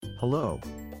Hello.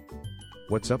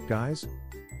 What's up, guys?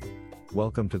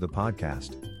 Welcome to the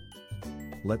podcast.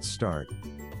 Let's start.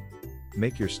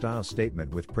 Make your style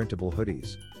statement with printable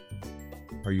hoodies.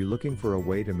 Are you looking for a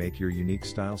way to make your unique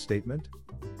style statement?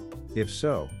 If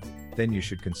so, then you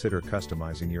should consider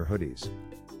customizing your hoodies.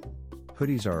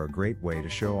 Hoodies are a great way to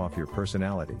show off your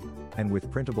personality, and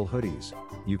with printable hoodies,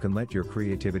 you can let your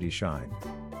creativity shine.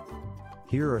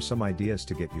 Here are some ideas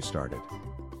to get you started.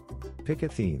 Pick a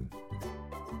theme.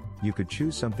 You could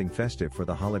choose something festive for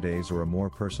the holidays or a more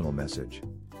personal message.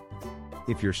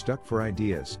 If you're stuck for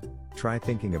ideas, try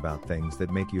thinking about things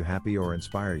that make you happy or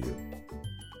inspire you.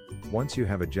 Once you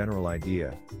have a general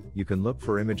idea, you can look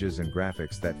for images and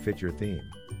graphics that fit your theme.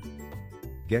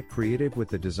 Get creative with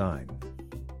the design.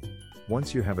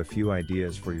 Once you have a few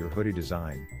ideas for your hoodie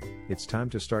design, it's time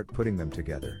to start putting them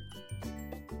together.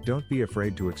 Don't be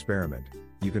afraid to experiment,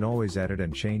 you can always edit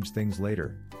and change things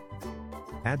later.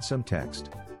 Add some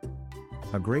text.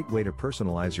 A great way to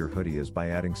personalize your hoodie is by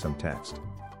adding some text.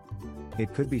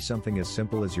 It could be something as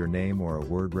simple as your name or a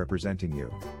word representing you.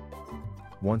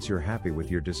 Once you're happy with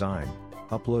your design,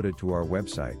 upload it to our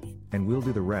website, and we'll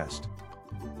do the rest.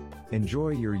 Enjoy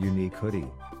your unique hoodie.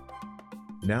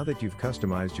 Now that you've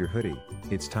customized your hoodie,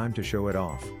 it's time to show it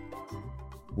off.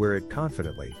 Wear it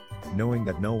confidently, knowing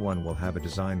that no one will have a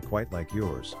design quite like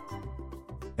yours.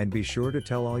 And be sure to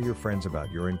tell all your friends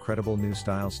about your incredible new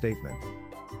style statement.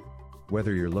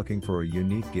 Whether you're looking for a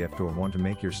unique gift or want to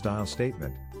make your style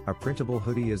statement, a printable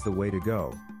hoodie is the way to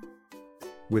go.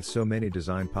 With so many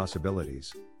design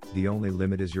possibilities, the only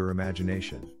limit is your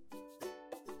imagination.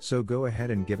 So go ahead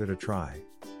and give it a try.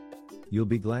 You'll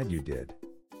be glad you did.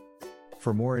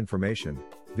 For more information,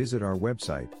 visit our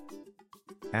website,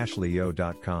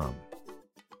 ashleyo.com.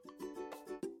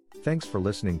 Thanks for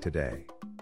listening today.